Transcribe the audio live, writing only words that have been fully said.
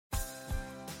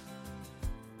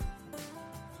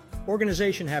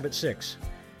Organization habit 6.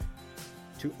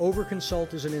 To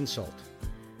overconsult is an insult.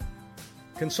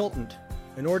 Consultant,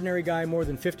 an ordinary guy more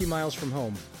than 50 miles from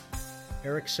home.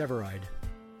 Eric Severide.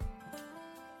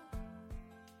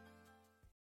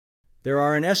 There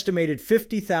are an estimated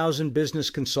 50,000 business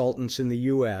consultants in the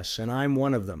U.S., and I'm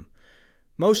one of them.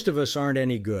 Most of us aren't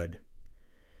any good.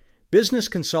 Business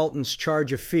consultants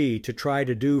charge a fee to try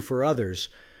to do for others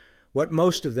what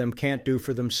most of them can't do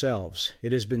for themselves.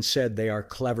 It has been said they are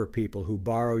clever people who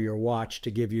borrow your watch to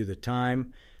give you the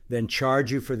time, then charge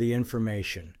you for the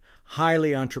information.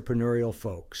 Highly entrepreneurial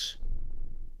folks.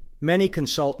 Many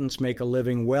consultants make a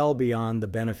living well beyond the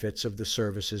benefits of the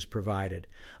services provided.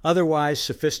 Otherwise,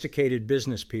 sophisticated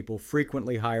business people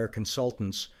frequently hire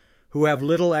consultants who have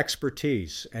little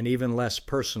expertise and even less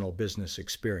personal business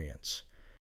experience.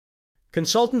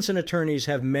 Consultants and attorneys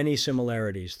have many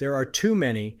similarities. There are too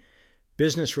many.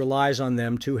 Business relies on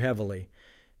them too heavily,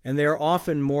 and they are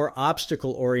often more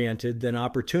obstacle-oriented than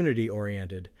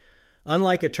opportunity-oriented.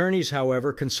 Unlike attorneys,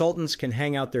 however, consultants can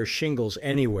hang out their shingles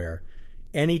anywhere,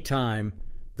 anytime,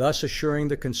 thus assuring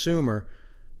the consumer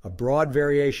a broad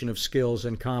variation of skills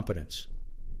and competence.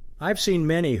 I've seen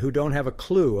many who don't have a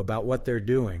clue about what they're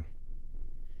doing.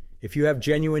 If you have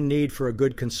genuine need for a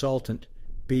good consultant,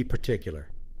 be particular.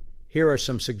 Here are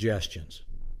some suggestions.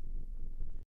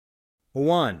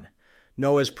 1.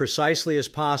 Know as precisely as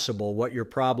possible what your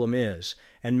problem is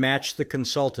and match the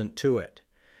consultant to it.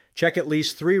 Check at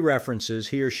least 3 references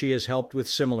he or she has helped with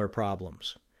similar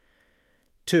problems.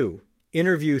 2.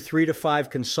 Interview 3 to 5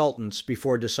 consultants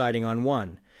before deciding on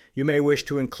one. You may wish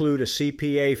to include a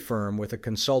CPA firm with a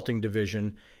consulting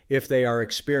division if they are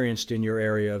experienced in your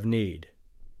area of need.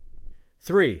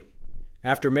 3.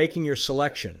 After making your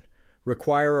selection,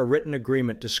 require a written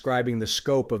agreement describing the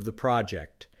scope of the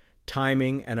project,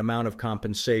 timing and amount of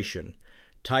compensation,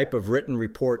 type of written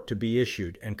report to be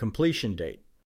issued, and completion date.